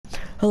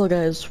Hello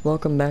guys,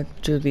 welcome back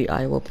to the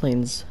Iowa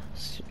Plains.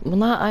 Well,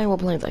 not Iowa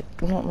Plains, I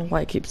don't know why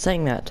I keep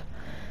saying that.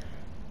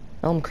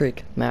 Elm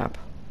Creek map.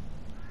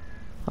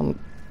 I'm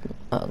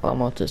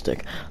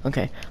autistic.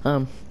 Okay,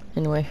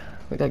 anyway,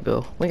 we gotta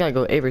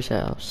go Avery's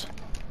house.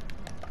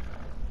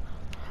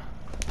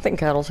 I think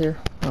Cattle's here.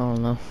 I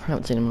don't know, I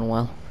haven't seen him in a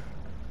while.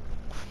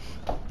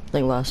 I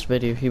think last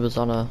video he was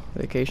on a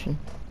vacation.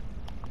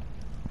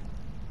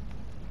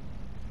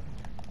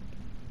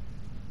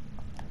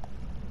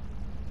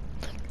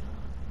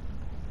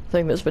 I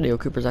think this video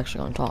Cooper's actually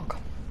gonna talk.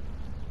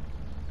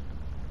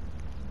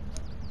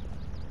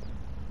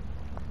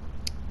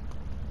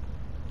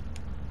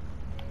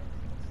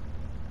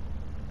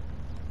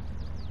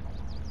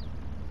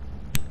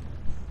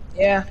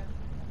 Yeah.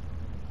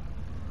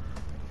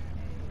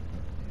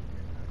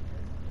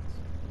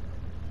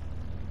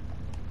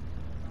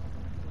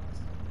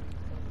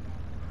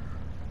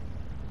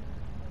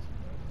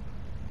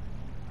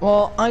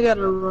 Well, I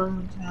gotta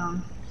run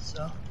town,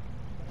 so.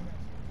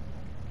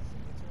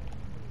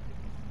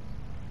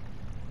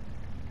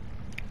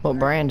 What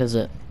brand is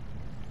it?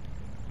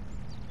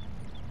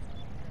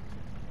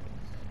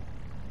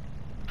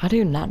 How do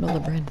you not know the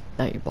brand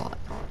that you bought?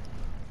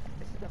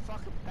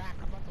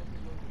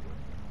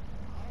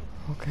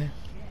 Okay.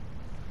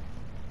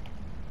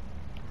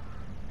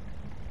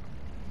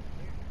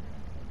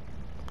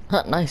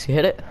 Huh, nice, you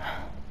hit it.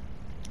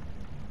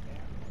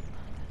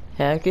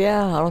 Heck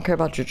yeah, I don't care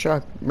about your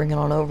truck. Bring it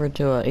on over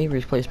to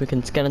Avery's place. We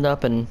can skin it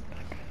up and...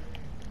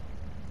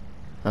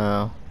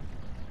 Oh.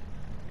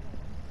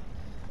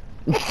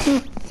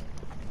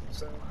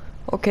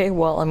 Okay,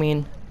 well, I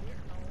mean...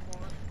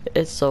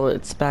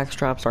 its back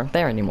straps aren't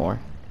there anymore.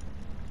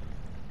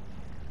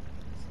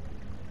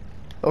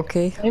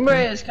 Okay.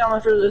 Anybody that's coming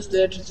through this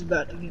ditch is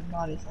about to get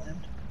body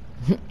slammed.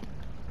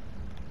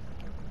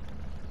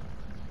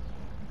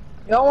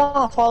 Y'all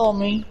wanna follow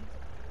me?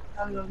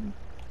 I'll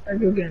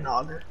go get an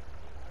auger.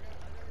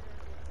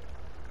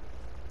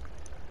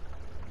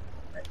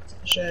 Right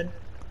to the shed.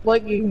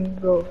 Like you can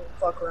go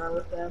fuck around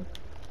with them.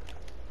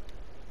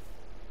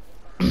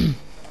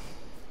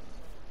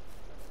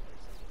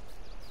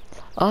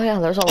 Oh yeah,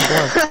 there's all the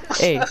blood.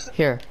 Hey,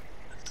 here.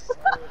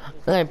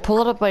 Hey,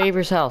 pull it up by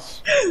Avery's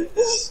house.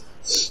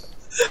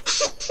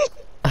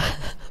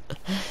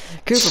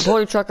 Cooper, pull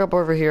your truck up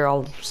over here.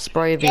 I'll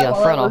spray the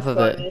front off of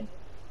it.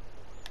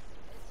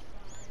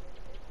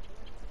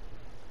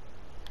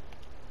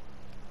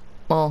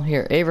 Well,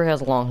 here, Avery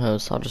has a long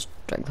hose, so I'll just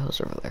drag the hose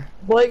over there.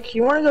 Blake,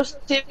 you wanna go see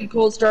if you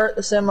cold start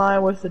the semi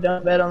with the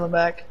dump bed on the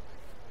back?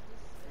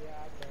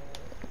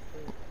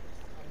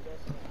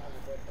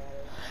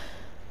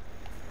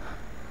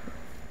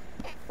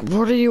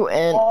 What are you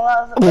in?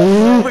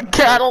 Oh, Ooh,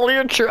 cattle in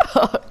your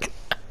truck.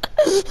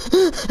 It's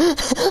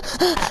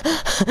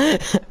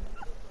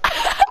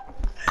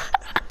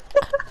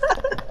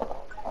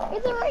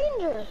a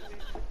ranger.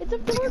 It's a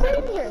Ford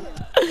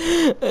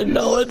Ranger.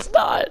 No, it's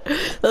not.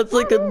 That's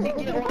like a.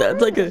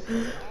 That's like a.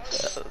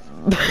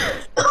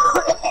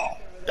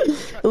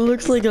 It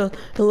looks like a.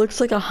 It looks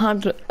like a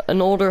Honda,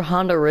 an older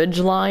Honda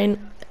Ridgeline.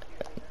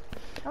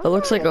 It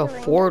looks like a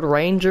Ford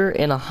Ranger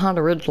and a Honda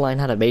Ridgeline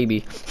had a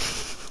baby.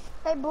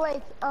 Hey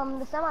Blake,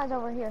 the semi's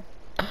over here.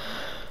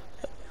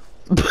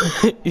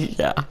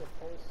 Yeah.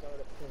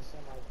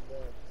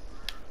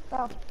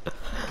 Oh.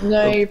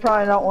 no, you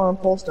probably don't want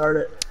to pull start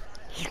it.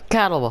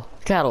 Cattle,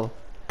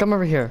 come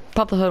over here.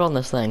 Pop the hood on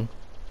this thing.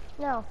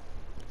 No.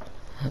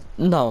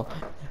 No.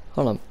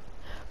 Hold on.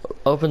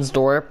 Opens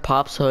door,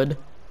 pops hood.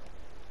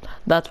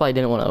 That's why I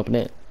didn't want to open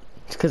it.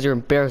 It's because you're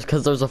embarrassed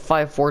because there's a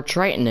 5.4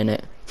 Triton in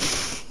it.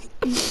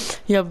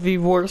 You have the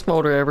worst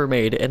motor ever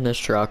made in this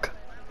truck.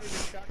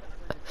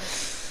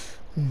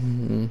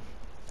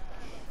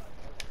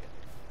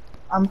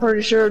 I'm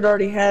pretty sure it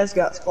already has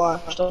got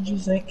squashed, don't you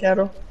think,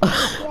 Cattle?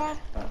 Yeah.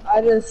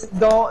 I just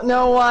don't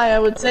know why I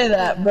would say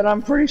that, but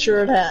I'm pretty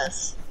sure it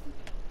has.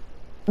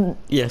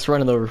 Yes,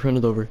 run it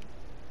over.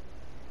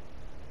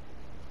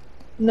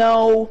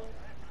 No.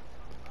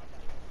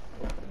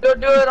 Go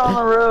do it on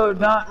the road,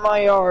 not in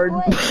my yard.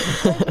 Blake,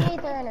 where's the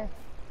meat runner?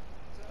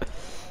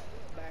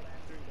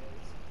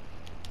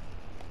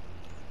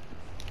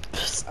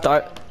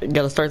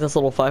 Gotta start this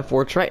little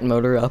 5.4 Triton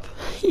motor up.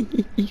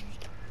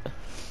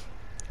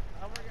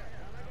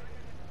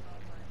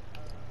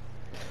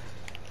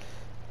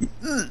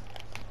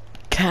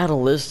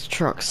 Cattle, this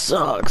truck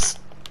sucks.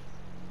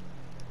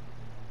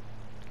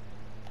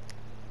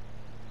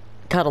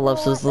 Cattle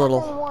loves his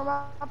little. Warm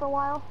up a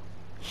while.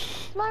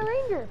 My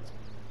Ranger.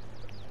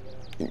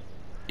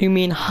 You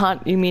mean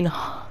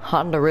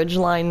Honda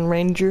Ridgeline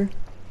Ranger?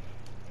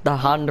 The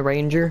Honda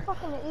Ranger?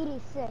 Fucking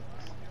 86.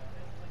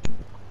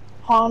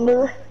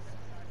 Honda.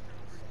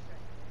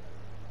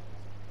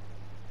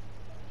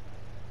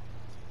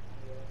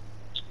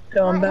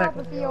 Going back.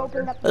 If you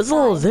opened up the This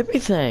little side. zippy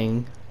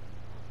thing.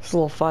 This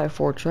little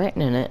 5.4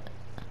 Triton in it.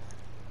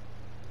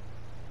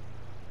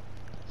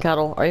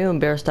 Cattle, are you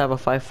embarrassed to have a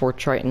 5.4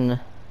 Triton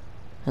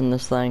in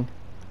this thing?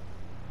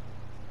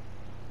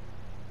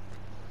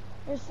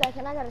 Just a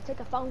second, I gotta take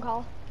a phone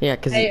call. Yeah,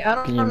 cause Hey, I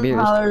don't you're know beers.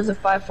 how there's a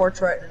 5.4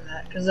 Triton in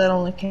that, because that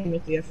only came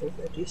with the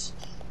F450s.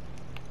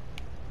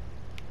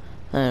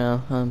 I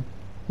know.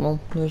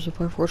 Well, there's a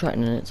 5.4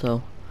 Titan in it,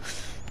 so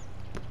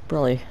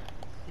probably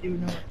Do you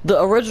know,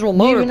 the original do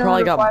you motor even know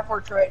probably what a got.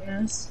 5.4 Triton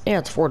is? Yeah,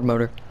 it's Ford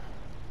motor.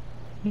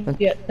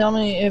 Yeah, tell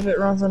me if it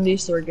runs on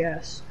diesel or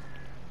gas.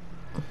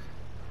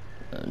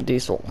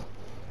 Diesel.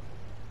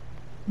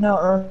 No,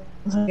 it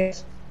runs on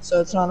gas, so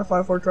it's not a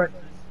 5.4 Triton.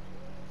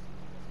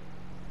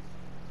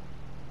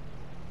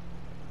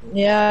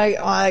 Yeah,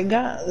 I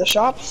got the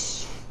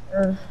shops,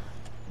 or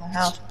my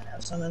house might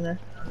have some in there.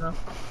 I don't know.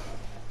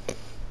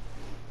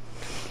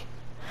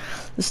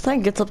 This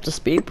thing gets up to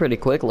speed pretty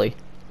quickly.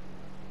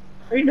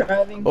 Are you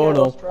driving? Oh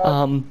Carol's no.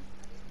 truck?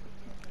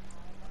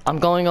 I'm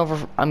going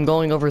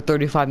over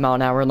 35 mile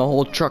an hour and the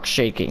whole truck's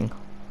shaking.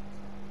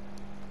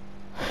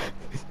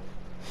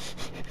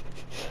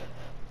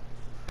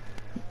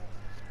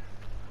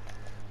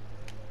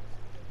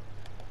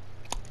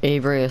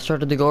 Avery, I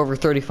started to go over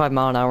 35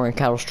 mile an hour in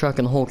Cattle's truck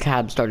and the whole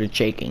cab started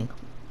shaking.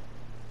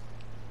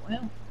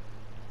 Well,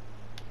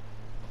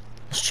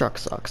 This truck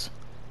sucks.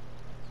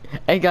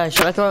 Hey guys,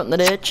 should I throw it in the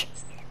ditch?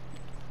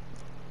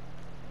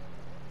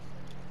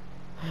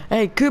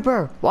 Hey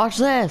Cooper, watch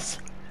this!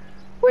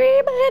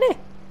 Wee baby!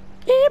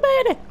 Wee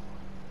baby!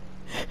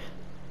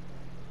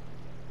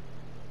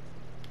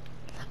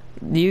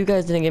 You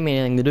guys didn't give me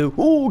anything to do.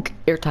 Ooh,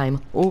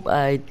 airtime. Oop,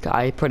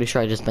 I'm pretty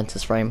sure I just bent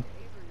his frame.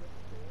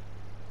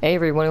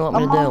 Avery, what do you want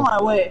me I'm to on do?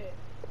 my way.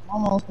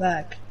 I'm almost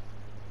back.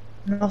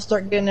 And I'll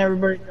start getting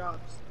everybody jobs.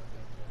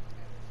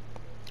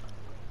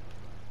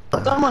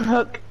 Someone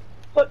hook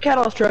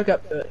Cattle's truck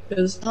up to it,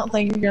 because I don't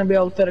think you're gonna be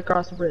able to fit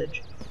across the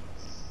bridge.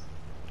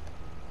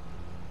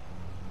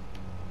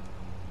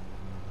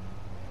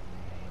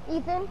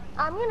 Ethan,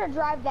 I'm gonna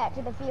drive that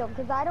to the field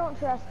because I don't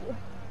trust you.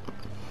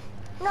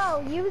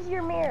 No, use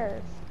your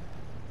mirrors.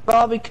 But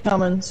I'll be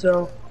coming,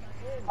 so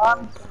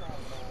I'm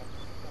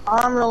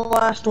the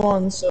last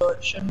one, so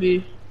it should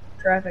be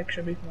traffic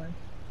should be fine.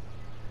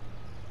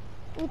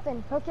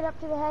 Ethan, hook it up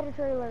to the header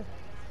trailer.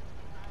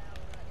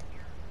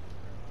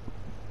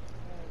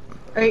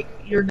 Hey,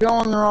 you're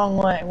going the wrong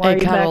way. Why are Hey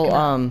you Cattle,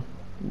 backing up?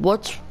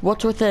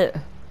 what's with it?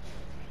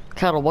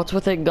 Cattle, what's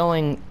with it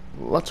going?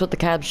 What's with the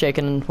cab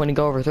shaking when you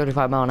go over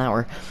 35 mile an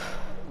hour?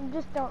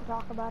 Just don't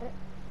talk about it.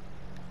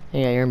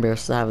 Yeah, you're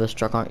embarrassed to have this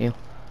truck, aren't you?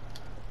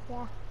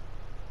 Yeah.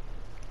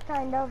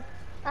 Kind of.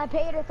 I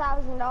paid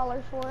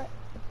 $1,000 for it.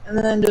 And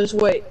then just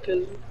wait,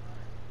 cause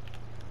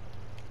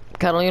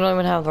Cattle, you don't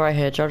even have the right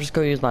hitch. I'll just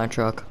go use my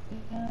truck.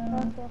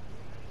 Okay.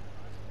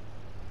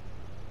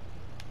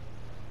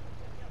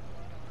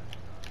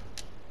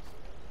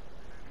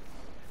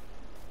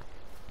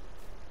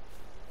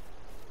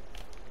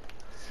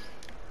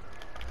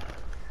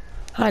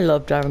 I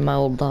love driving my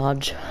old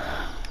Dodge.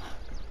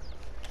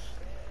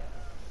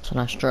 It's a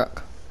nice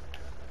truck.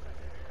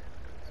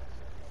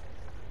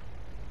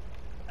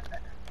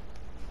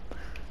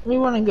 we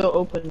want to go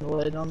open the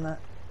lid on that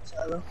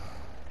silo.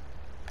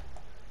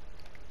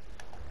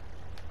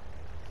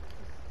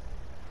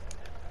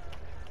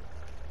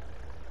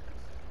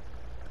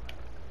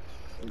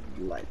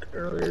 Like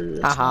earlier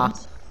this Haha.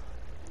 month.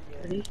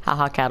 Ready?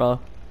 Haha,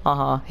 Cattle.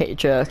 Haha, hit your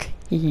truck.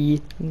 Hee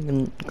hee.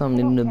 I'm gonna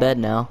need a new bed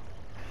now.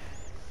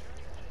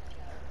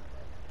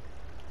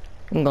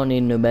 I'm gonna need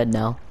a new bed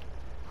now.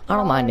 I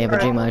don't mind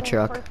damaging my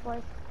truck.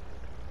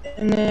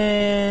 And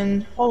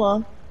then hold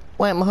on.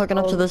 Wait, am I hooking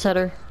up to this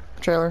header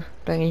trailer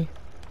thingy?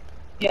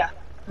 Yeah.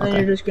 And then Okay.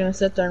 you're just gonna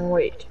sit there and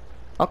wait.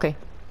 Okay.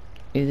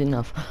 Easy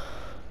enough.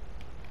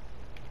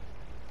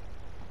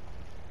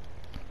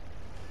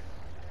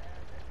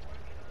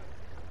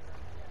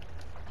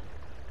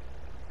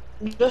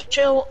 Just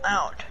chill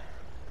out.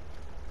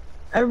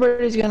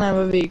 Everybody's gonna have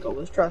a vehicle,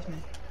 just trust me.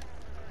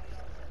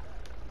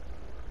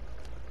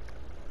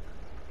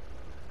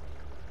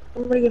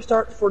 I'm gonna go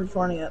start the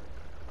 4020 up.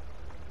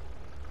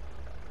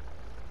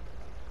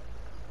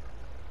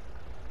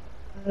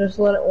 And just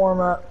let it warm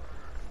up.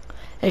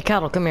 Hey,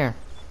 Cattle, come here.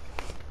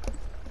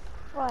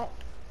 What?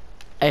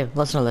 Hey,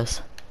 listen to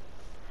this.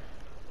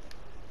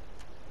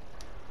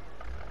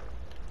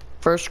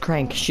 First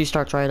crank, she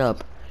starts right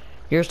up.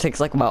 Yours takes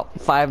like about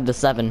 5 to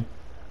 7.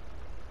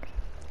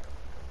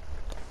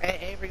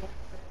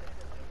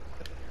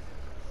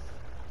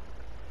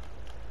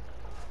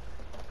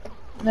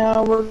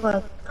 Now we're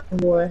gonna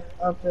convoy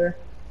up there.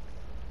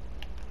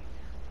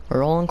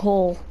 We're rolling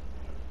coal.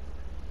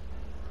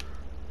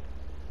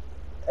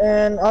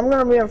 And I'm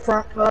gonna be up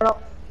front, but I don't...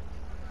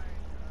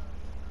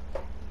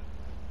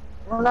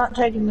 We're not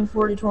taking the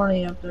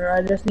 4020 up there.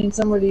 I just need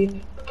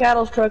somebody...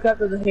 Cattle's truck up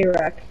to the hay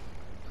rack.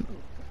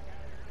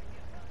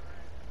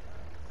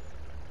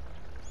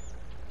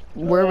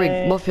 Where are we?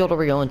 Okay. What field are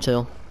we going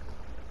to?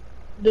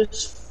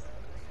 Just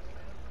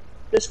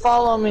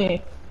follow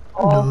me.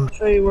 I'll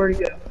show you where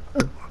to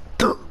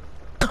go.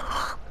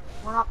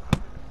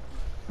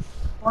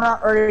 We're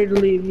not ready to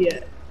leave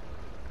yet.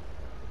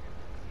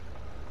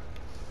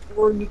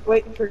 We're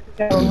waiting for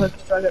Cattle to hook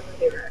his truck up to the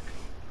hay rack.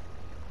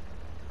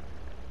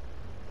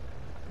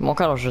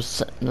 Mochado's just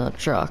sitting in the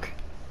truck.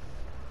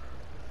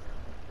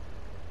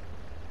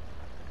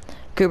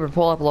 Cooper,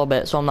 pull up a little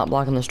bit so I'm not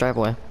blocking this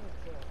driveway.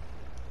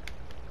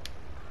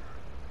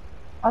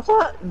 I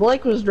thought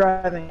Blake was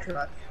driving a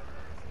truck.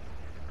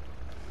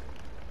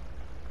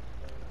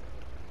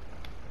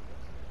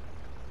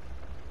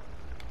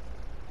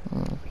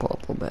 Pull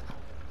up a little bit.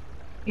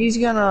 He's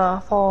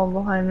gonna fall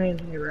behind me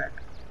and be wrecked.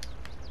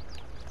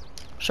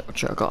 Shut my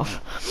truck off.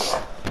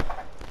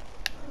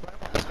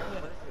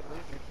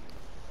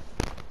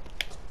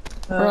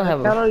 don't have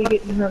a- Cattle, you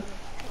getting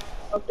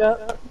hooked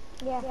up?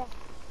 Yeah.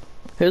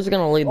 Who's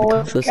gonna lead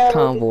Oh, this Cattle-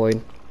 convoy?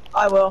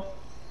 I will.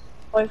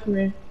 Wait for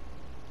me.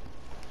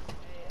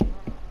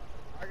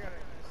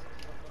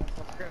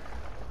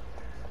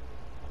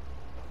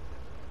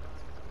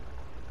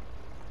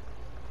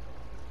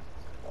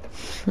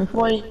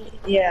 Well,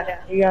 yeah,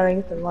 you gotta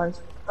get the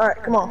lines.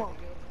 Alright, come on.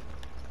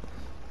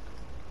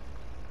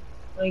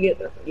 Let me get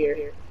the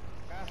gear.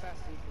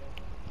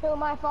 Who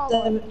am I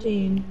following?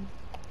 17.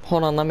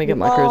 Hold on, let me get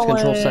my cruise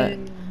control set.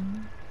 Following.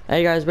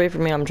 Hey guys, wait for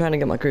me. I'm trying to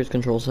get my cruise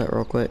control set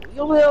real quick.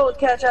 You'll be able to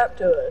catch up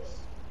to us.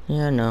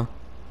 Yeah, I know.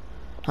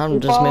 I'm You're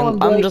just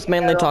following I'm just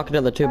Blake, mainly Carol. talking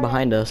to the two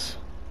behind us.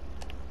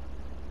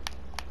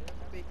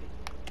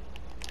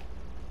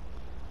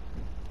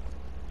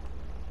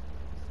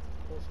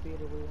 Full speed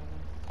are we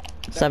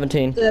on?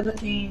 17.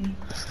 17.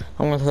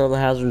 I'm gonna throw the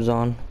hazards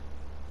on.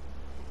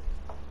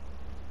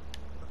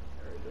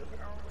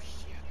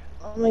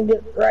 Let me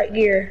get right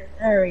gear.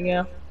 There we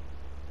go.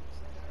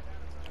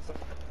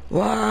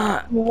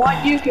 What?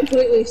 Why'd you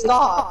completely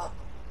stop?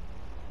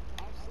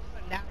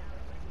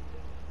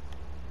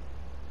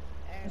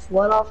 Just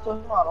let off the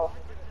throttle.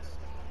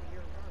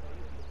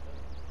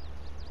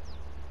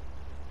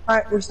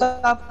 Alright, we're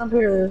stopping up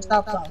here. There's a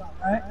stop sign,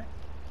 alright?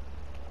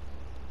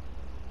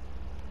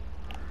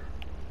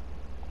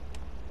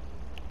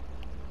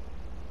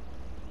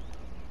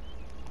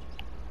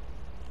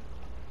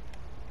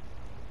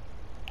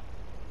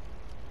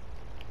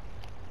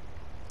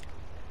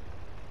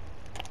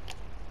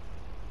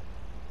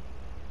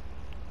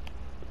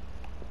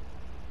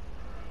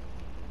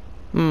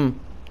 Hmm.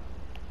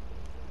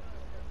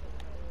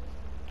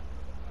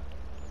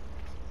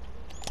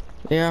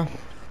 Yeah.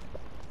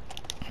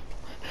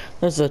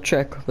 There's a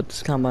trick with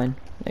this combine.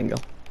 There you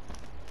go.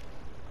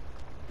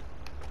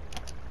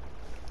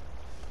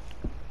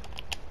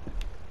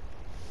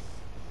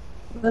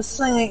 This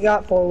thing ain't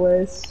got 4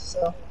 ways,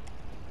 so.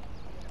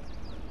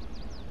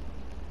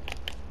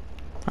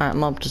 Alright,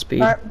 I'm up to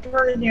speed. Alright,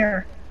 turn in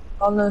here.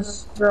 On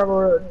this gravel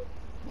road.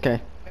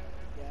 Okay.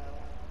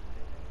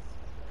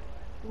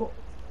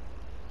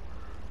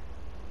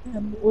 Yeah,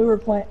 we were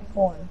planting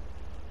corn.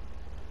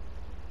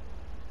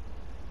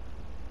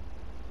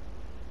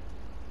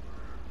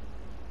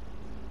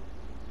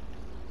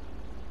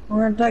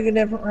 We're gonna take a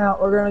different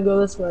route. We're gonna go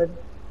this way.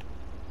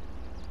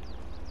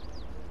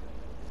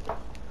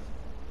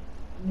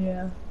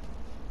 Yeah.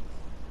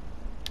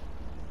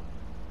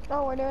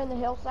 Oh, we're doing the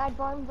hillside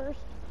farm first.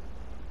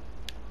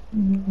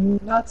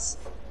 That's,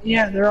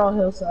 yeah, they're all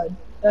hillside.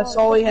 That's Oh,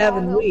 all we just have all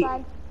in wheat.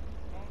 hillside?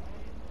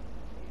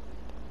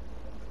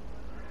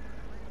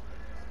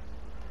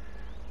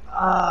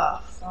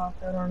 Ah, fuck,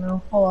 I don't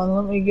know. Hold on,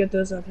 let me get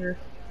this up here.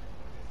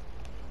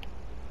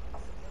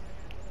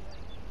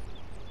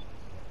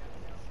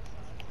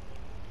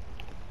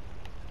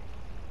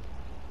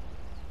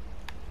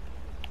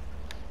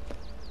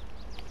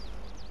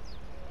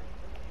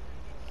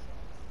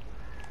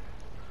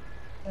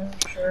 Yeah,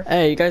 sure.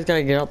 Hey, you guys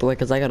gotta get out the way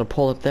because I gotta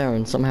pull up there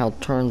and somehow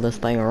turn this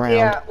thing around.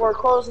 Yeah, we're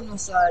closing the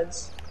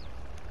sides.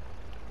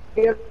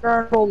 Get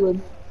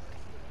unfolded.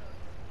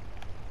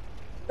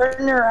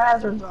 Turn your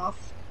hazards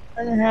off.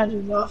 Turn your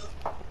hazards off.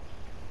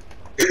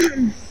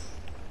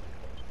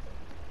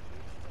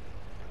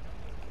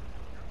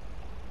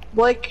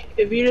 Blake,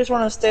 if you just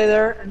want to stay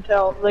there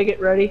until they get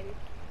ready.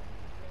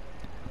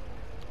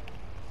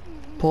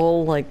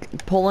 Pull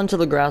into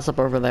the grass up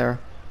over there.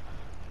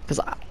 Cause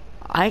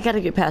I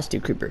gotta get past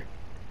you, Cooper.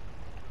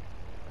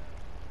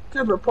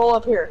 Cooper, pull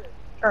up here.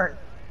 Turn.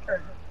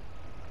 Turn.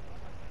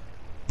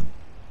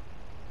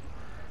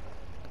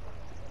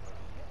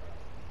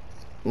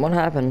 What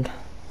happened?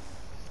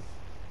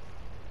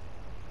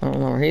 I don't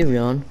know where he's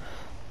going.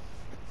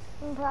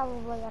 We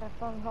probably got a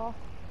phone call.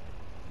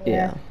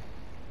 Yeah.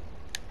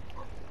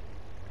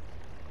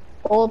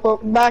 Pull up,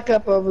 back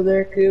up over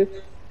there, Coop.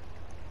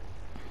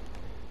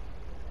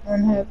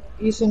 And have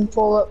Ethan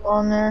pull up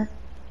on there.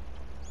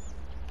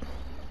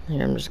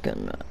 Here, I'm just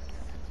gonna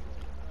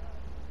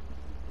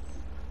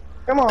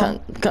Come on.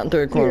 cutting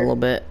through a corner Here. a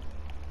little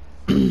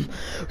bit.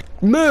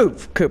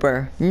 Move,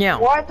 Cooper.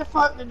 Now. Why the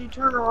fuck did you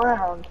turn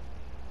around?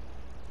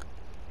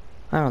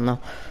 I don't know.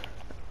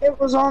 It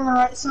was on the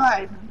right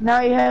side.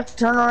 Now you have to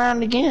turn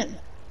around again.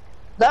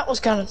 That was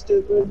kind of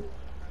stupid.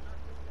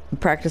 I'm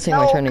practicing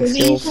my No, turning because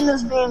skills. Ethan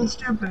is being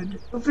stupid.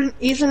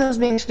 Ethan is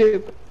being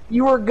stupid.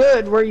 You were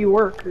good where you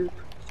were, Coop.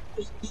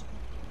 Just-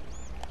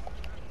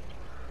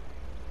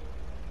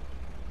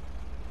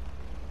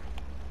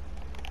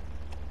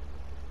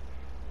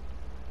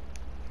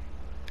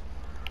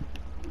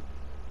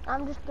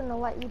 I'm just gonna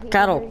let you people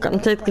Cattle, do come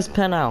your take thing. this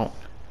pen out.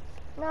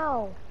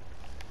 No.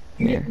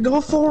 Here.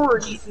 Go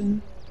forward,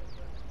 Ethan.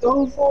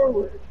 Go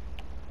forward.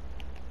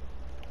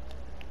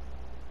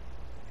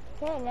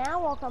 Okay,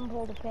 now I'll come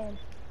pull the pin.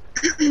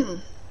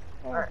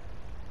 There.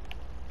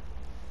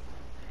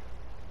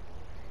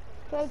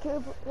 Okay,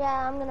 Cooper.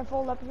 Yeah, I'm gonna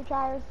fold up your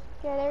tires.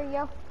 Okay, there you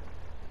go.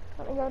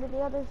 Let me go to the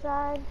other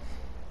side.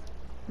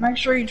 Make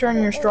sure you turn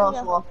your There straw you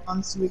go. swap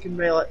on so we can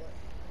bail it.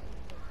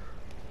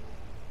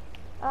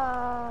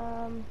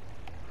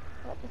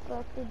 What the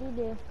fuck did you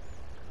do?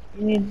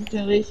 You need to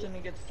tell Ethan to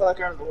get the fuck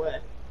out of the way.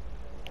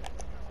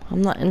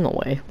 I'm not in the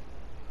way.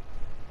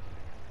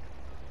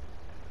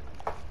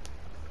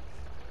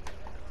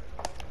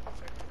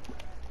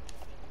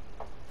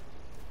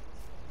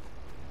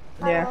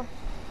 Yeah. Oh,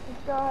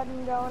 just go ahead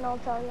and go and I'll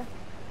tell you.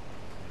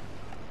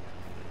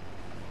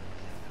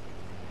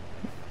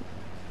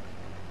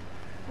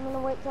 I'm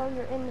gonna wait till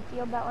you're in the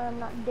field, that way I'm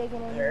not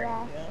digging in your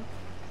ass.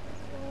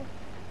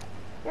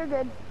 You're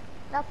good.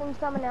 Nothing's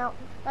coming out.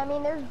 I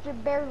mean, there's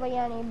just barely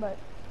any, but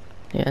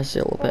Yeah, I see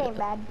a little it bit. ain't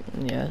bad.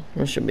 Yeah,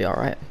 it should be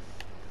alright.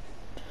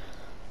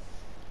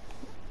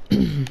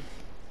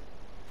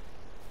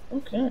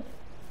 Okay.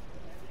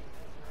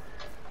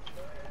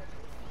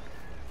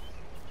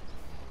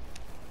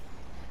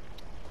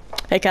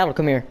 Hey, Cattle,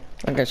 come here.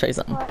 I'm gonna show you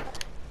something.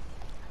 What?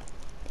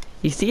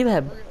 You see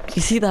that?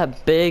 You see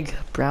that big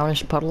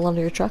brownish puddle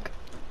under your truck?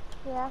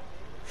 Yeah.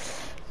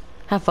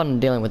 Have fun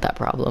dealing with that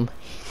problem.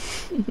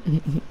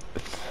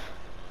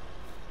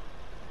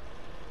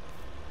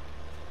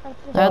 That's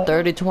just That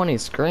 30-20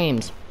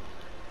 screams.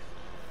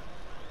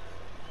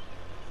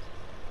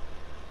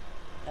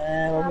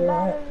 We'll not be bad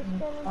alright. as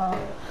it's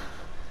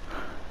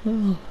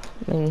gonna-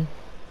 I mean,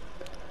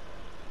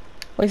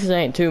 at least it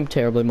ain't too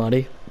terribly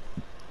muddy.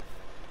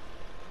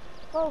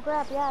 Oh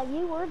crap, yeah,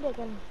 you were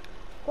digging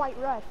quite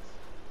ruts.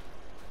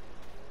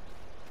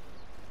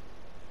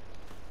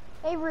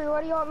 Avery,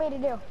 what do you want me to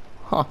do?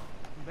 Huh.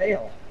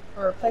 Bail.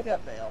 Or pick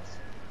up bales.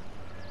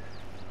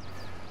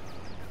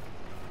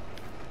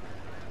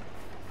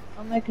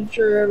 I'm making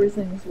sure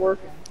everything's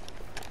working.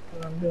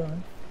 What I'm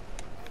doing.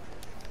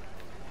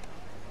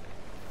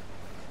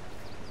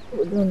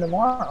 What we're doing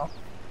tomorrow.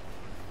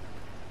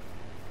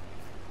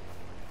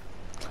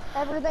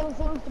 Everything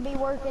seems to be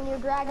working. You're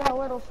dragging a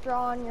little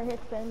straw on your hip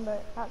spin,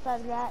 but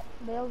outside of that,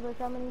 bales are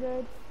coming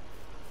good.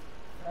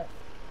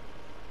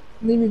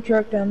 Leave your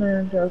truck down there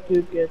until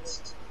Duke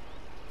gets.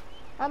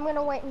 I'm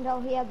gonna wait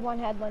until he has one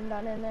headland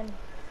done, and then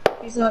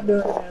He's not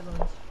doing the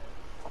headlands.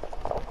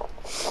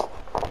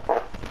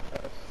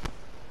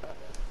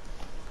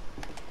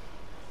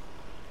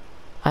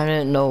 I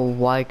didn't know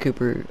why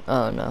Cooper.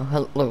 Oh no,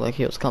 it looked like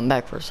he was coming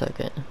back for a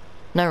second.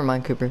 Never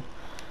mind, Cooper.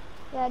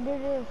 yeah, due to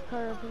his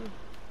curve,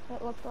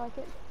 it looked like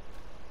it.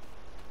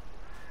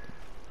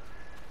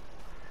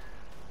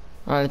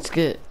 Alright, let's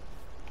get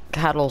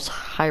Cattle's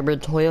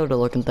hybrid Toyota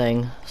looking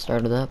thing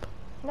started up.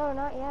 No,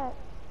 not yet.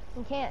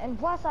 You can't. And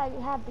plus, I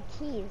have the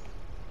keys,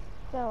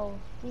 so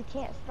you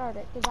can't start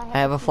it because I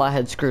have the a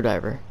flathead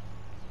screwdriver.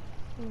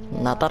 keys.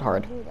 not that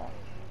hard. Do that.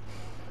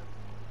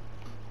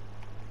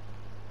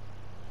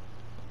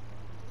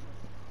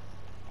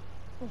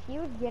 If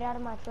you would get out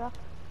of my truck.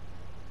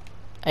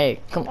 Hey,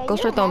 come, Hey, go your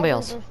start throwing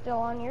hazards bales. are still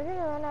on. You're gonna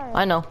run out of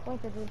I know.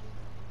 blinker juice.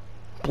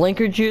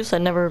 Blinker juice? I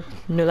never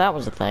knew that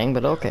was a thing,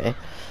 but okay.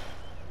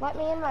 Let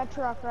me in my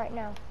truck right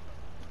now.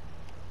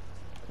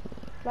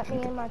 Let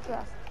me in my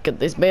truck. Get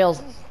these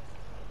bales.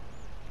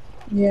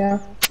 Yeah.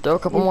 Throw a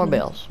couple more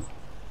bales.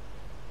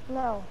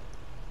 No.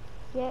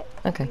 Get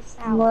Okay.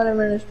 out. Let him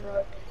in his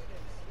truck.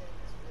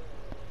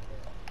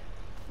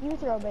 You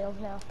throw bales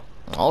now.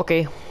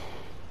 Okay.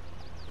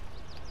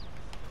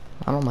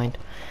 I don't mind.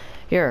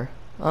 Here.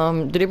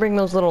 Did he bring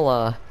those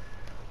little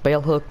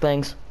bale hook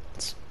things?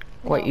 It's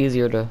quite No.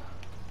 easier to.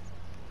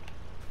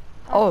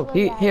 Oh,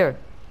 Actually, yeah. here.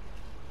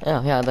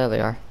 Yeah, there they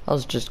are. I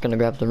was just gonna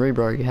grab the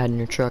rebar you had in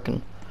your truck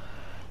and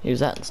use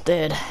that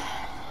instead.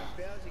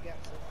 Bales you got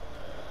so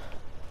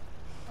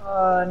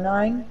far?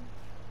 9.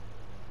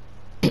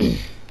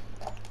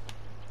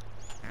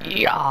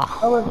 Yeah.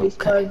 I love these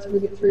cards. We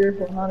get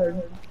 300 or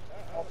 400.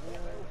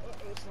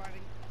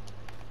 Sliding.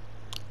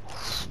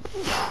 It's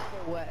a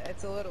little wet.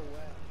 It's a little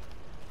wet.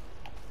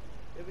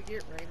 Did we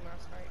get rain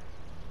last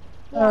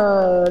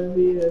night? It'd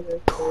be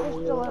Just a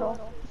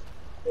little.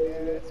 Yeah,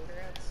 it's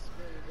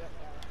really wet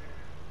down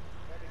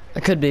here.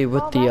 It could be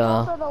with Well, the that's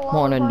also the lower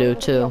morning part dew of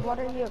the too. field. What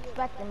are you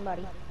expecting,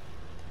 buddy?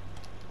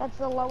 That's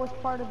the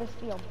lowest part of this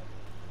field.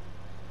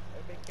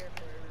 Be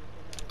careful,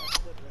 everyone. That's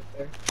good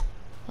right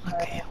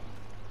there. Okay.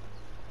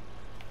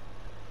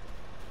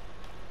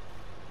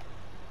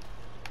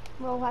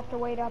 We'll have to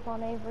wait up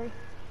on Avery.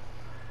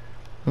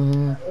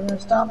 Mm-hmm. We're gonna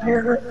stop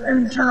here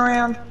and turn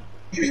around.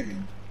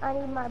 I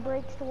need my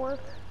brakes to work.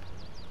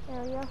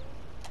 There we go.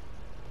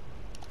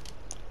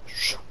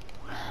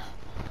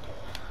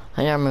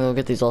 Yeah, I'm gonna go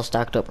get these all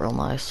stacked up real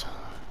nice.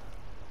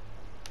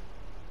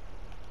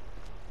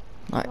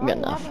 Alright, Well, good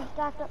you enough. have them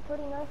stacked up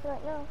pretty nice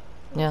right now.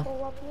 Yeah.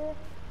 Pull up here.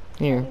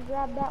 Here. You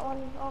grab that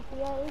one off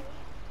the edge.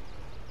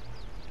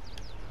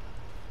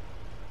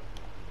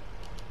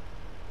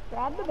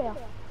 Grab the bale.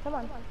 Come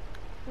on.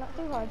 Not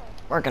too hard.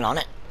 Working on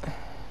it.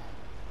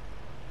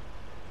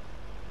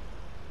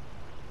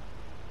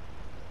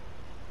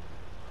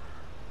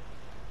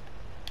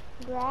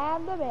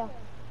 Grab the bale.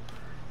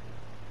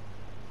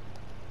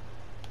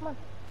 Come on.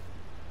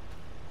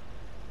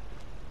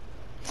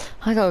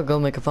 I gotta go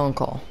make a phone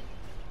call.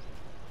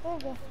 There you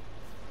go.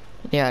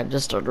 Yeah, it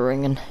just started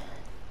ringing.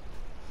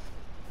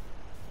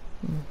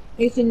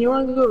 Ethan, you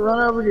want to go run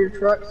over to your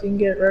truck so you can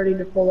get ready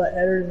to pull that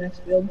header to the next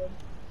field?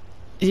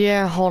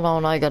 Yeah, hold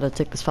on. I gotta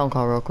take this phone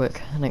call real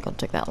quick. It ain't gonna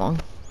take that long.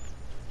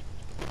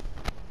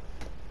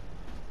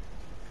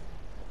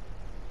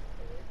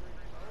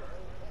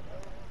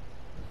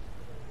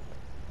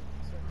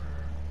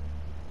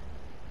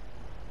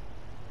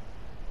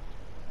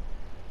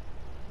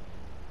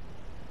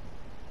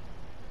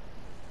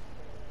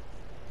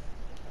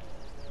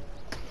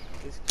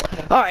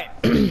 Alright,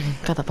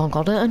 got the phone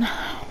call done.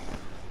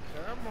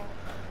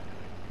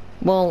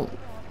 Well,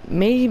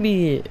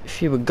 maybe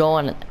if you would go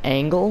on an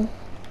angle,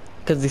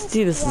 because you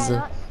see this Yeah, is a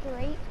not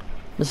straight.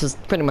 this is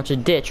pretty much a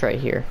ditch right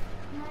here.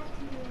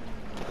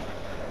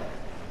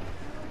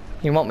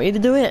 You want me to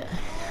do it?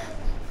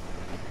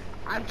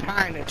 I'm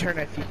trying to turn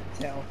if you can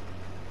tell.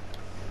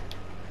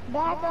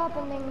 Back up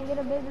and then get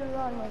a bigger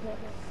run with it.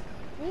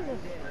 Jesus.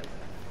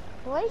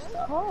 Blake's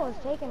call is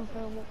taking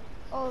for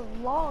a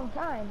long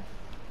time.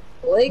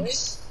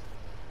 Blake's?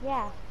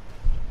 Yeah.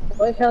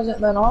 Blake hasn't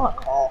been on a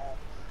call.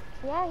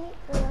 Yeah,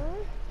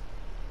 really?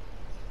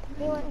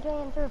 He went to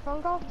answer a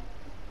phone call?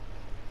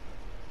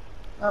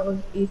 That was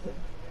Ethan.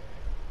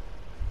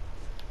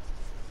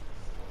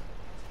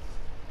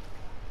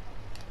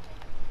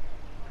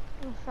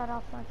 I'm gonna shut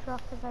off my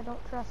truck because I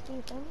don't trust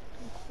Ethan.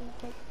 Let's see,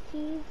 take the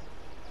keys.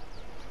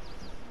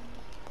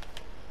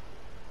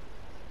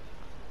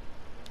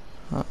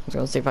 I was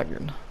gonna see if I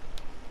can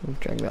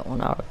drag that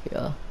one out of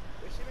the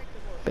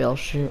bail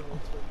chute.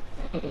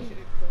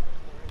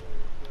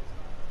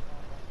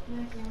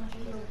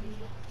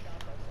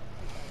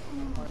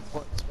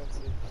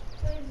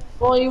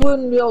 Well, you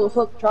wouldn't be able to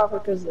flip the chopper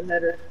because of the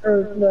header,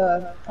 or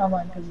the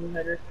combine because of the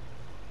header.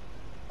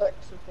 Like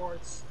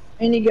supports.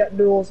 And you got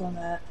duals on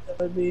that. That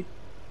would be.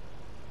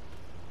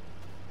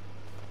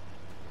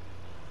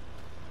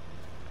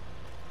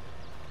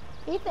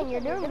 Ethan,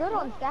 you're doing good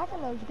on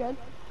stacking those good.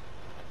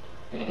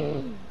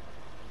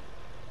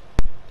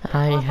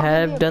 I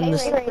have done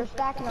this. You're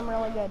stacking them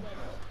really good.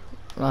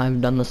 I've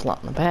done this a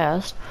lot in the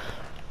past.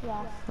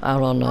 Yeah.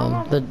 Out on the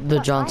I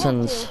have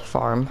Johnson's to.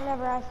 farm.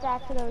 Whenever I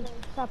stack to those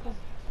couple.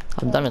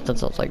 I've done it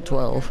since I was like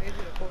 12.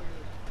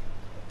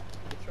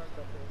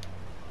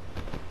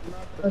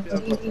 That's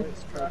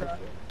Ethan's truck.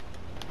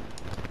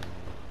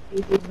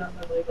 Ethan's not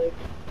really like.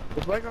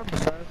 Is Blake on the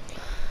side?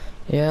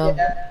 Yeah.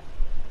 Yeah.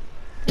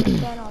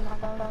 Then on my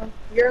phone.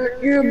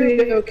 You'll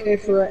be okay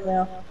for right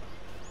now.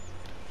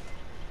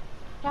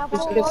 How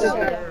Just full get was this it?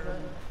 guy.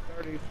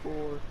 34.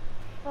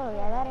 Oh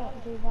yeah, that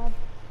ain't too bad.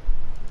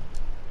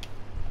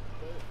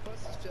 Plus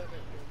the shove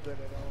ain't doing good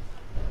at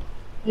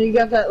all. You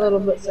got that little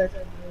bit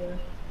section there.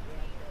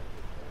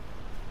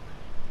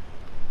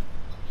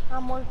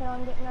 I'm working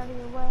on getting out of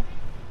your way.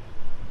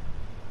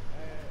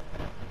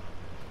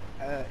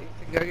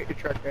 Ethan, go get your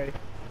truck ready.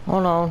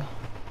 Hold on.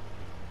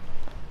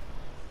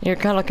 Here,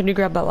 Kyla, can you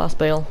grab that last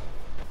bale?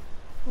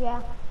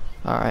 Yeah.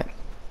 Alright.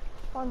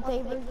 Once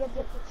Avery gets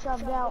it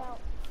shoved out.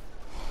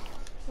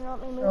 You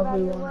want me to move There'll out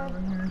be of your one way?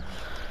 over here.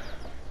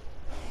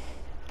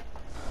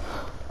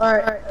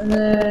 Alright, and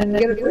then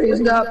get it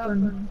raised up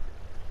and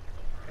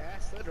Yeah, I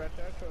slid right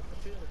there to the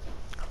field.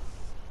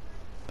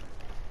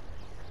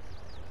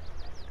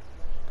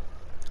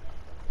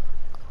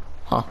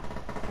 Huh.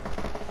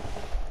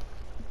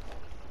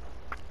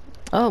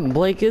 Oh,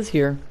 Blake is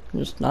here.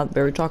 Just not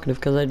very talkative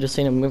because I just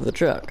seen him move the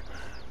truck.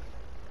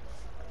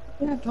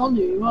 yeah, I told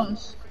you he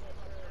was.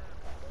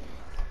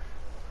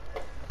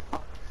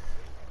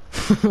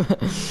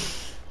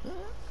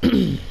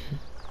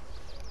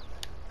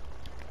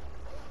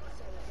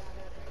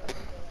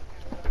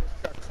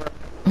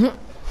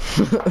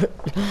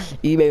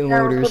 eBay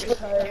Yeah, Motors. put the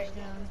tires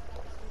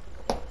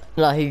down.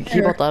 No, he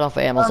bought that off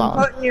of I'm Amazon.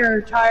 putting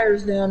your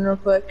tires down real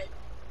quick.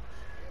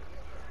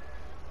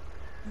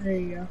 There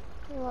you go.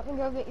 You want me to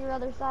go get your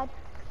other side?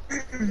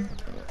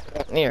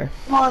 Here.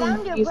 Come on,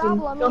 Found your Ethan,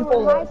 problem. You don't were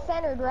pull high it.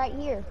 centered right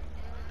here.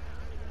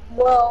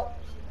 Well,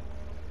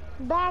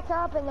 Back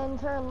up and then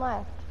turn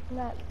left.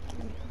 That,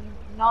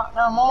 not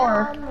no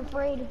more. I'm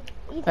afraid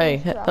Ethan's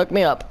Hey, truck. hook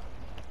me up.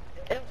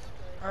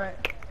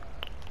 Alright.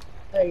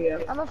 There you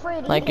go. I'm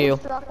afraid Thank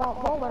Ethan's you. truck won't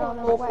pull it on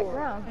the Go wet for it.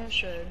 ground. It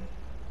should.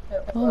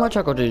 Oh, my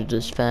truck will do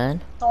just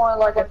fine. It's only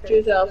like a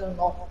 2,000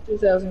 pound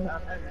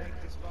header.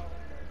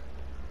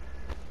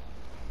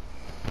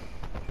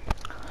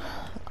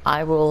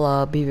 I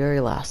will be very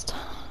last.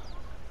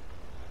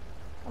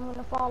 I'm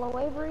gonna follow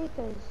Avery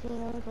because he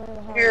knows where the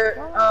hell he's Here,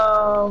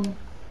 going.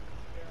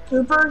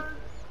 Cooper?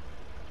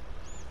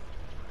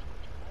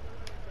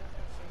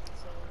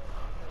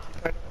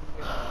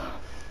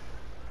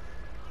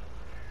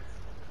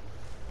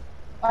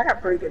 I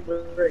got pretty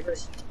good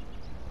brakes.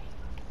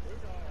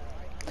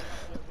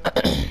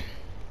 What's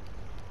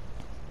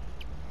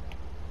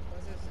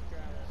this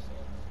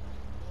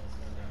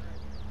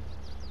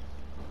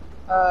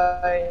gravel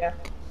Yeah.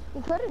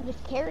 You could have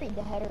just carried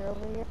the header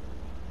over here.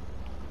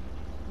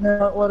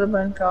 No, it would have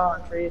been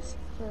caught on trees.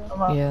 True.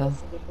 I'm out Yeah.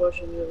 the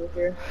bushes over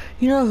here.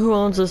 You know who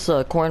owns this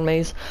corn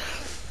maze?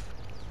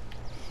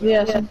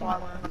 Yeah, some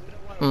farmer.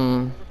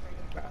 Mm.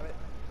 about it.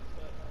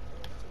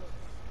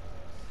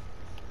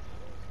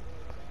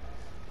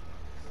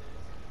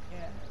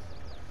 Yeah.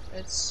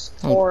 It's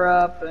tore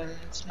up and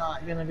it's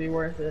not gonna be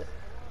worth it.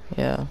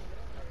 Yeah.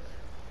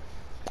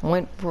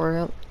 Wait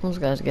for those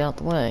guys to get out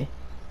the way.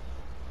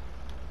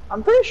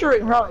 I'm pretty sure we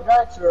can probably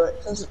drive through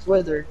it since it's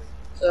withered.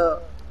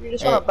 So you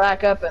just want to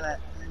back up in it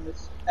and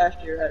just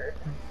after your header.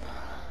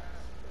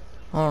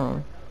 I don't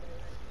know.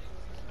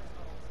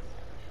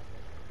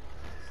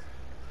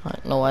 I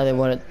don't know why they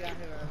wouldn't.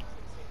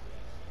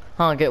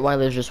 I don't get why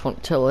they just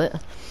won't till it.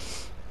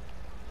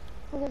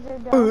 Because they're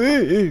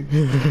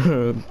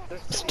dumb.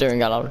 Steering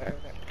got out.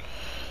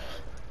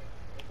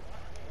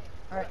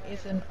 Alright,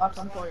 Ethan, I'll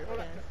come pull your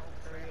pin.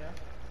 There you go.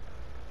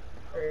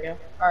 There you go.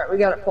 Alright, we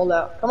got it pulled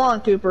out. Come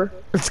on, Cooper.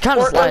 It's kind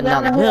of Or- sliding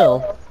down the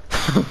hill.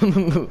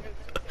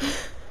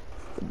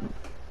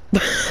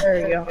 There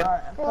you go.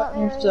 Alright, I'm Hey, let putting me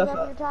your raise stuff up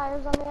your up.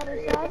 tires on the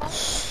other side.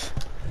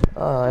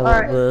 Oh, I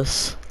Alright. love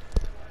this.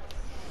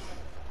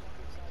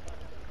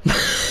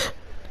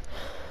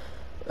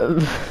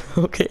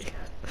 Okay.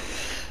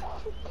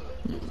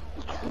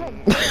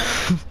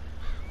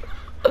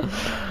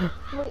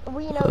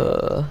 We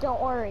know this.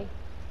 Don't worry.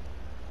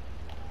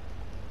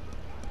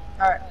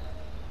 Alright.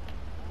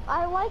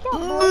 I like how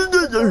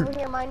Blake is over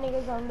here minding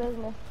his own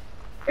business.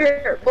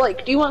 Here,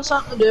 Blake, do you want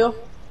something to do?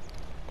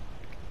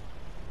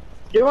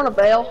 Do you want to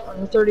bail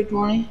on the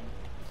 30-20?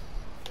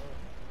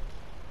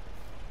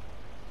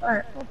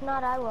 Alright. If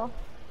not, I will.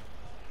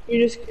 You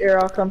just, here,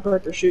 I'll come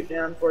put the chute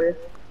down for you.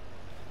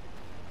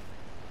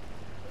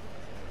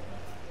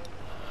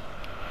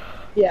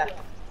 Yeah.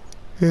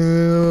 Ethan,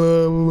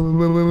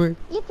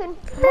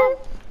 come on.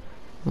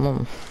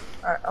 Mm.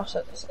 Alright, I'll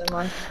set this in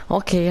line.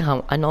 Okay,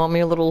 I know I'm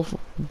your little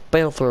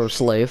bail throw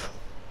slave.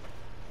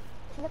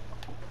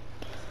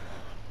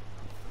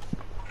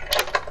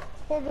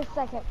 Here, just a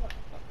second.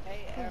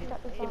 Hey,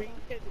 Shut this maybe off.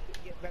 you could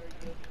get better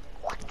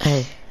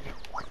good.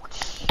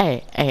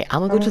 Hey,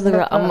 I'm gonna go to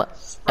the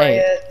Spray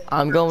it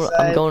I'm going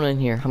outside. in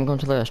here. I'm going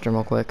to the restroom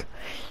real quick.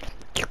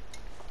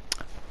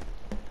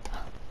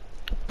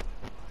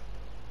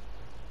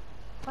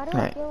 Why do I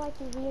Alright. feel like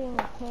he's eating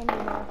a candy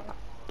bar?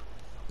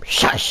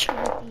 Shush!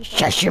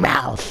 Shush your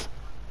mouth!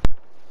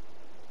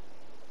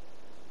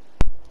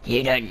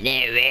 You don't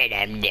know what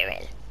I'm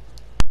doing.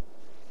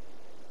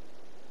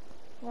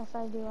 Yes,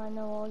 I do. I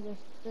know all your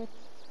secrets.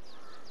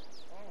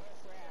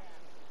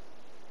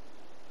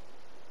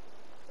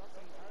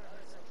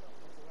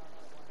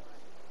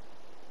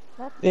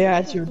 Yeah,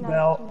 it's your nice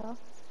belt. to know.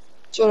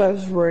 That's what I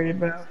was worried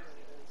about.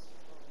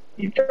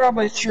 You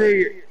probably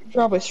threw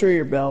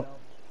your belt.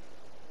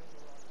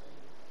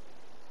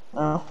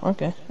 Oh,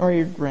 okay. Or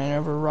you ran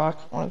over a rock.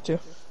 One of two.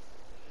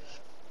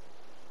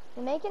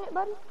 You making it,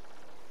 buddy?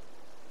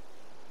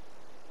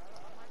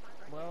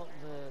 Well,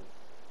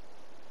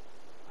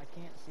 I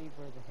can't see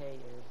where the hay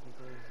is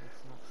because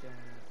it's not showing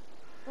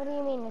up. What do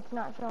you mean it's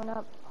not showing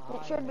up?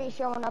 It should be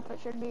showing up. It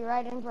should be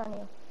right in front of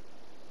you.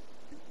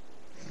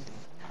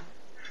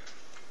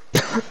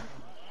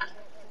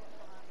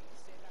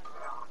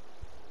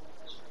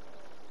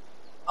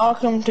 I'll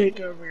come take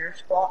over your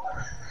spot.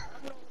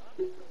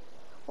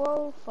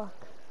 Whoa, fuck.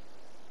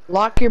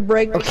 Lock your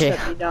brakes Okay.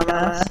 up, you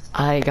dumbass.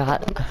 I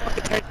got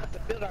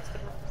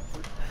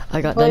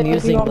Well, done if you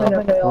using want me the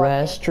to bail.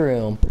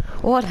 restroom.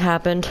 What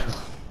happened?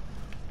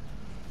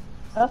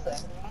 Nothing.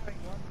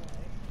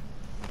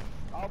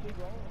 I'll be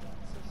rolling.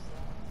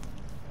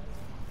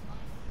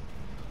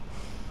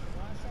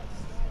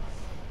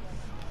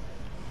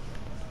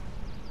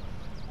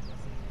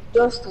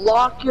 Just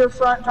lock your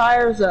front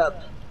tires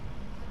up.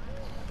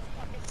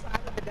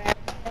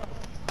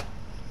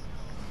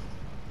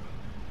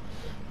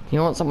 You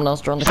want someone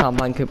else to run the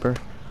combine, Cooper?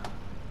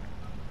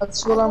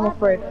 That's what I'm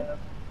afraid of.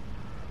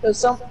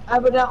 Because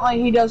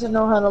evidently he doesn't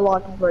know how to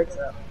lock his brakes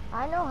up.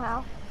 I know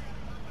how.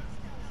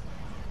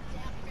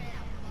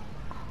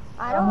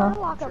 I don't want to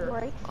lock up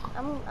brakes.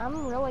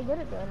 I'm really good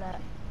at doing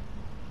that.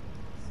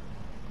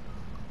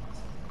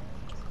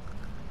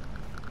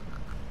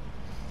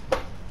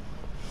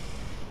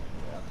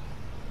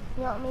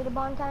 You want me to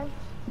bond time?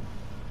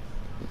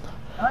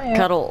 Oh yeah.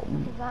 Kettle,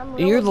 'Cause I'm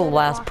really you're the good at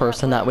last locking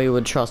person up that we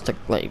would trust to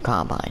let you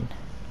combine. brakes.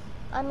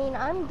 I mean,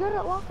 I'm good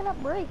at locking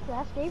up brakes.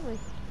 Ask Avery.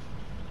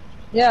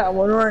 Yeah,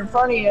 when we're in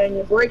front of you and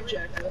you brake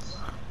check us.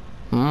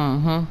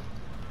 Mm-hmm.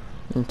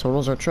 And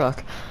totals our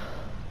truck.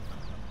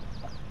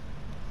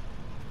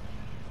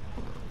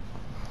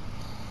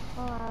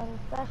 Well, I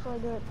especially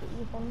do it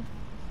to Ethan.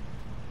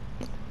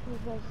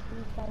 Because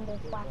he kind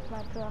of whacked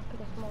my truck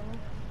this morning.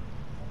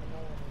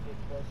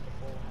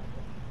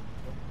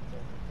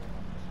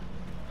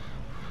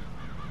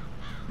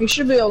 You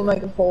should be able to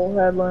make a full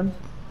headland.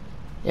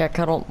 Yeah,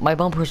 Cuddle, my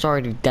bumper's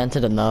already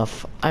dented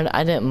enough.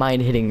 I didn't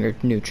mind hitting your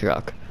new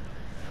truck.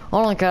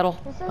 Hold on, Cuddle.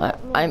 This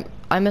isn't new.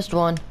 I missed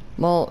one.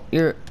 Well,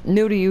 you're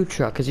new to you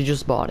truck because you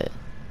just bought it.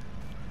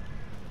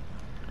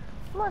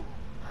 Come on.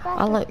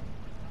 Faster. I like.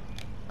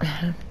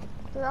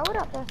 Throw it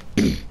up there.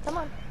 Come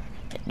on.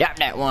 Drop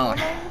that Come one. on,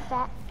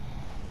 fat.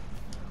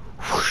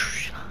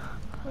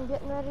 I'm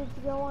getting ready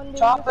to go on.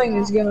 Chopping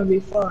is gonna be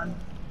fun.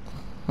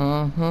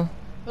 Mm-hmm.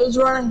 Who's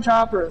running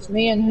choppers?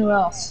 Me and who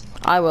else?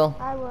 I will.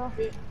 I will.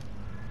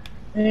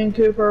 Me and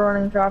Cooper are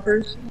running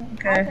choppers.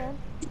 Okay. Okay.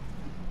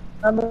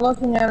 I've been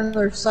looking at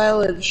another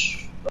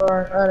silage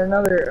or at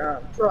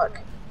another truck.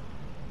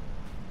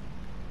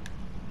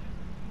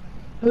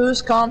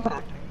 Who's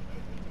compacting?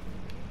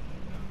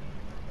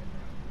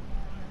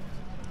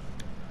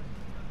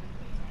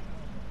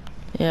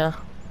 Yeah.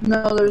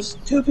 No, there's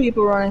 2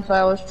 people running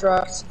silage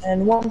trucks,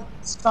 and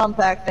one's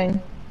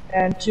compacting,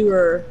 and 2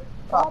 are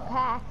All top.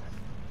 packed.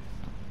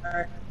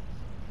 Alright.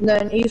 And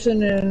then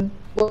Ethan and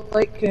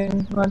Blake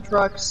can run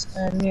trucks,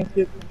 and me and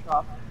Cooper can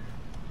chop.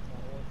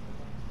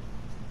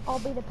 I'll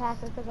be the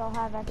packer because I'll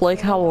have extra. Blake,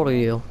 how old are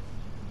you?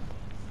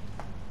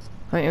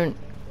 And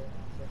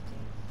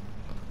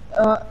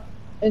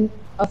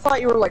I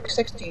thought you were like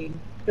 16,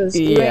 because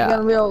you Yeah. ain't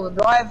gonna be able to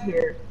drive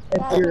here if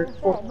That's you're what I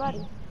said, 14.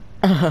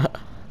 buddy.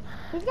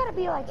 He's gotta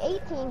be like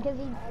 18 because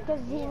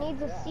he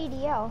needs a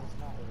CDL.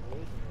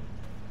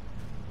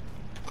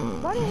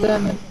 Buddy needs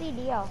Then- a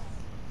CDL.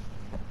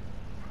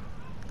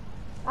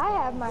 I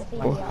have my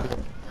CDL.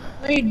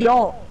 No, you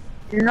don't.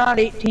 You're not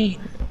 18.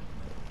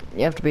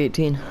 You have to be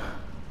 18.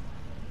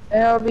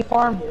 And it'll be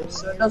farm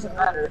use, so it doesn't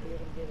matter.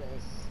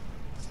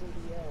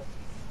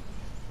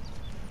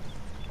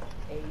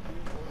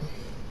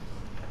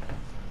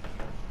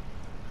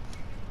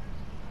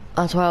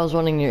 That's why I was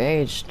running your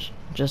age,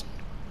 just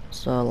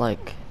so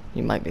like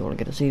you might be able to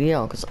get a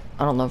CDL. Cause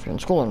I don't know if you're in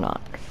school or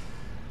not.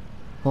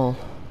 Well,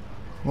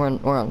 we're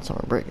on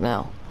summer break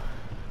now.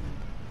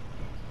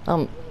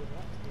 I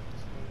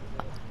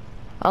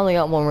only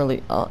got one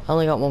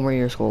more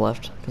year of school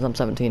left because I'm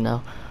 17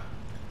 now.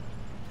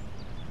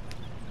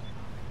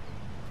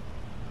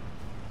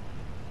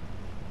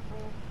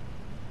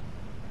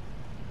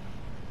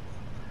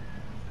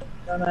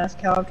 Dumbass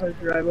calico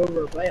drive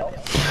over a bale.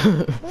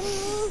 Didn't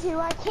mean to.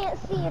 I can't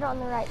see it on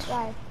the right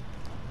side.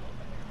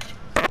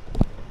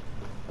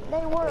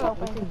 They were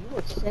open.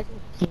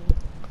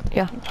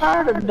 Yeah. I'm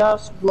tired of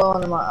dust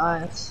blowing in my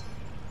eyes.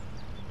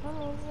 I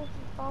mean, just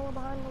follow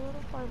behind a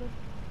little further.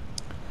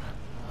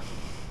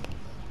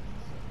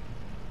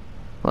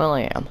 Well,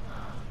 I am.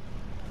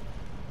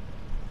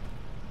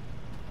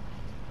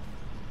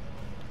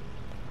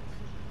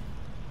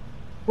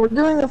 We're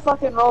doing the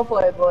fucking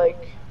roleplay,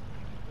 Blake.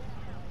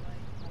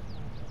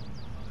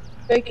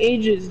 Fake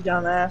ages,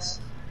 dumbass.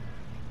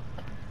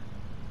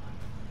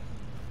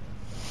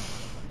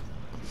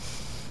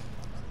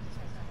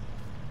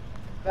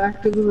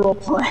 Back to the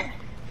roleplay.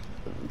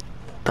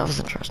 That was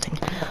interesting.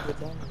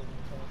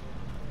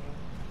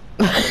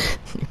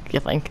 You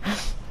think? Oh,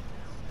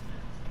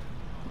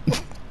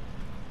 shit.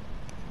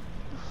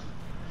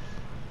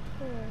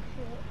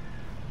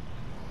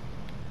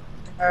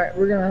 Alright,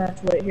 we're gonna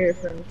have to wait here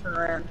for him to turn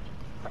around.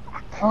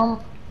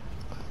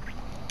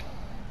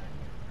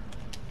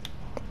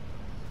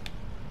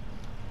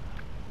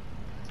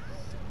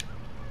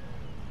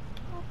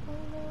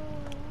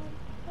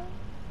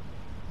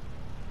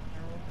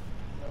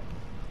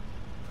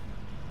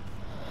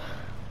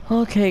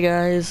 Okay,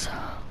 guys.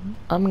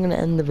 I'm gonna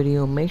end the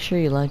video. Make sure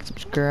you like,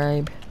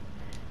 subscribe,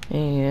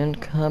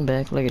 and come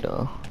back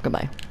later.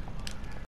 Goodbye.